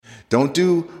Don't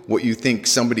do what you think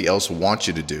somebody else wants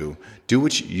you to do. Do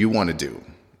what you want to do.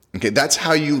 Okay, that's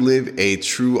how you live a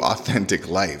true, authentic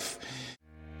life.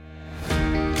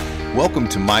 Welcome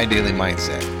to My Daily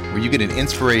Mindset, where you get an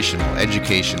inspirational,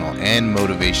 educational, and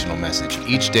motivational message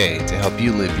each day to help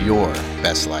you live your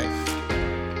best life.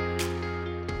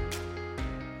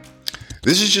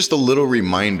 This is just a little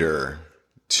reminder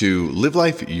to live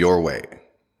life your way.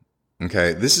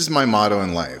 Okay, this is my motto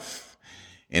in life,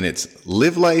 and it's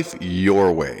live life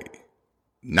your way,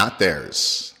 not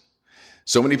theirs.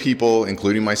 So many people,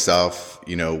 including myself,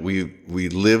 we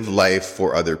live life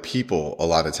for other people a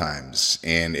lot of times,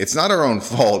 and it's not our own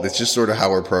fault. It's just sort of how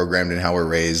we're programmed and how we're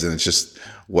raised, and it's just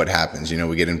what happens.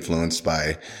 We get influenced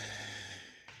by,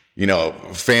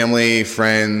 family,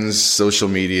 friends, social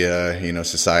media,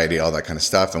 society, all that kind of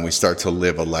stuff, and we start to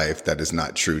live a life that is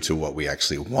not true to what we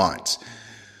actually want.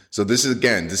 So this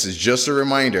is just a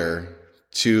reminder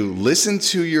to listen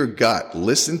to your gut,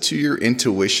 listen to your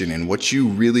intuition and what you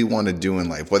really want to do in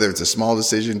life, whether it's a small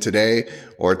decision today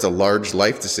or it's a large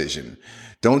life decision.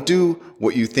 Don't do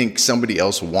what you think somebody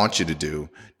else wants you to do.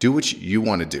 Do what you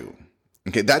want to do.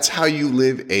 Okay, that's how you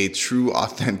live a true,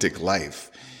 authentic life.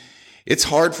 It's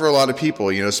hard for a lot of people,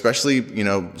 especially,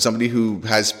 somebody who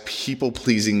has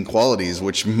people-pleasing qualities,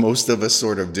 which most of us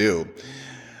sort of do.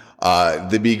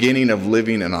 The beginning of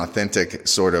living an authentic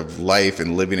sort of life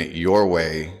and living it your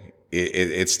way,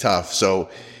 it's tough. So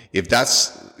if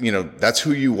that's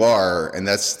who you are and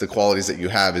that's the qualities that you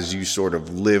have, is you sort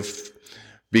of live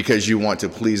because you want to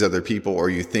please other people or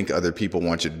you think other people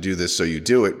want you to do this, so you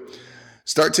do it.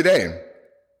 Start today.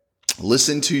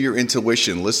 Listen to your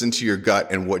intuition, listen to your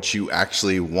gut and what you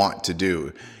actually want to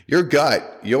do. Your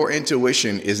gut, your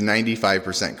intuition is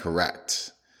 95%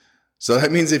 correct. So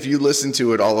that means if you listen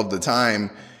to it all of the time,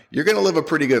 you're going to live a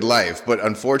pretty good life. But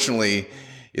unfortunately,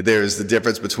 there's the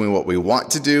difference between what we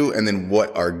want to do and then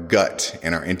what our gut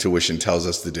and our intuition tells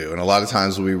us to do. And a lot of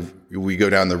times we go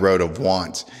down the road of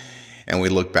want and we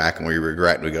look back and we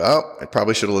regret and we go, oh, I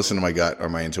probably should have listened to my gut or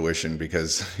my intuition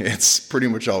because it's pretty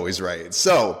much always right.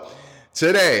 So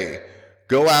today,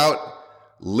 go out,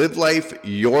 live life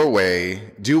your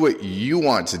way, do what you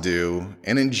want to do,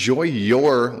 and enjoy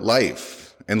your life.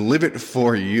 And live it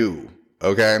for you,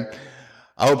 okay?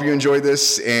 I hope you enjoyed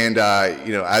this. And,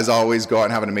 as always, go out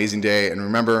and have an amazing day. And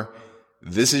remember,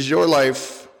 this is your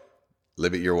life.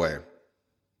 Live it your way.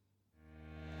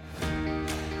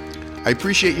 I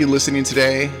appreciate you listening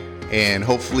today. And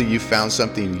hopefully you found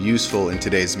something useful in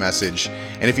today's message.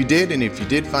 And if you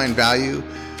did find value,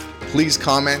 please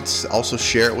comment. Also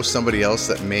share it with somebody else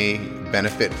that may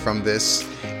benefit from this.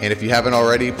 And if you haven't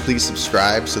already, please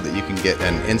subscribe so that you can get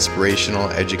an inspirational,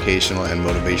 educational, and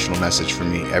motivational message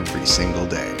from me every single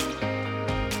day.